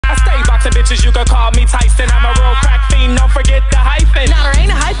to bitches, you can call me Tyson. I'm a real crack fiend, don't forget the hyphen. No, there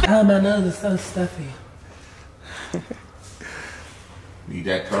ain't a hyphen. Oh, my nose is so stuffy. Need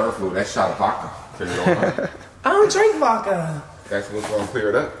that curve fluid, that shot of vodka. I don't drink vodka. That's what's gonna clear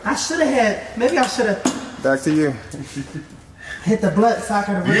it up. I should have had, maybe I should have. Back to you. Hit the blood so I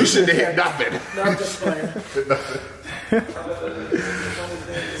could have. You should have hit nothing. No, I'm just playing.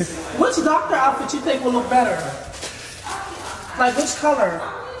 Which doctor outfit you think will look better? Like which color?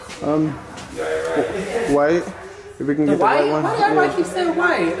 White. If we can get the white one. Why do everybody keep saying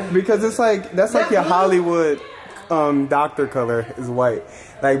white? Because it's like that's like your Hollywood doctor color is white.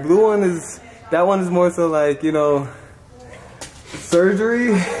 Like blue one is that one is more so like, you know,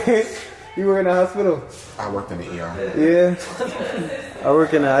 surgery. You were in the hospital. I worked in the ER. Yeah. I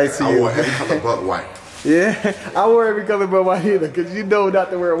work in the ICU. I wore every color but white. Yeah, I wore every color but white either, because you know not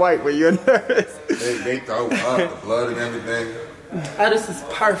to wear white when you're a nurse. They throw up the blood and everything. Oh, this is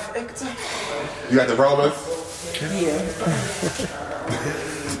perfect. You got the rollers? Yeah.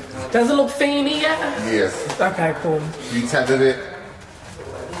 Does it look fiendy yet? Yes. Okay, cool. You tethered it?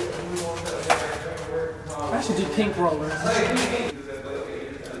 I should do pink rollers.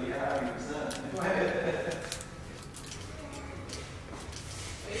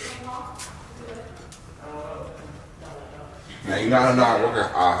 Now, you know I don't know how to work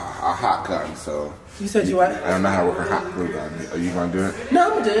a hot gun, so. You said you what? I don't know how to work a hot glue gun. Are you gonna do it?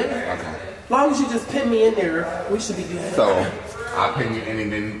 No, I'm good. Okay. As long as you just pin me in there, we should be good. So, I'll pin you in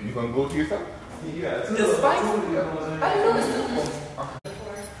and then you gonna glue it to yourself? Just spice? I didn't know it's simple.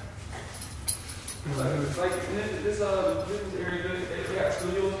 Like this area, they got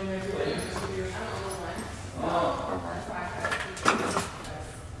studios in there too.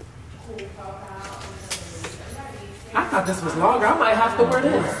 I thought this was longer. I might have to wear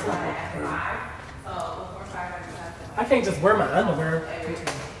this. I can't just wear my underwear.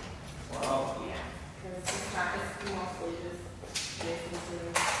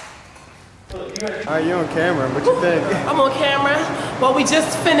 Alright, you on camera. What you think? I'm on camera. Well, we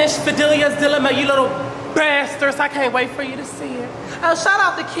just finished Fedilia's dilemma, you little bastards. I can't wait for you to see it. Oh, shout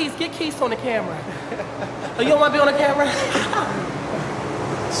out to Keith. Get Keith on the camera. Oh, you don't want to be on the camera?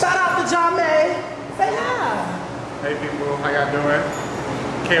 Shout out to John May. Say hi. Hey people, how y'all doing?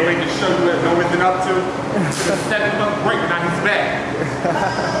 Can't wait to show you what Noah's been up to. It's a 7-month break, now he's back.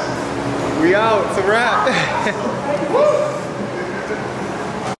 We out. It's a wrap.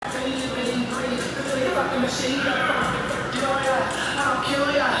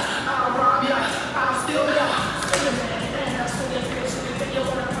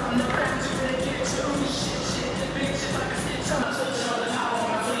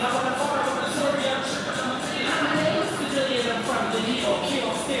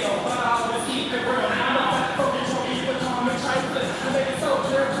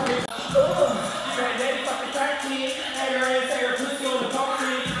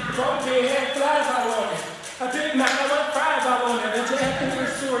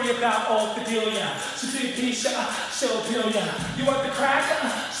 About old Fedilia. She did Keisha, she'll kill ya. You want the crack?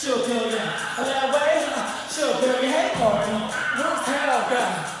 She'll kill ya. That way? She'll kill ya. Hey, Marty, where's town,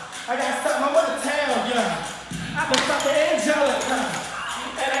 girl? I got something I want to tell ya. I've been fucking angelic,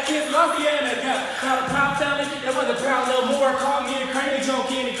 and I kiss Louisiana, Got a proud family, that was a proud little more. Call me a crazy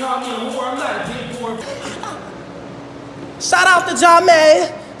junkie and he called me a whore. I'm not a big whore. Shout out to John May.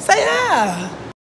 Say hi.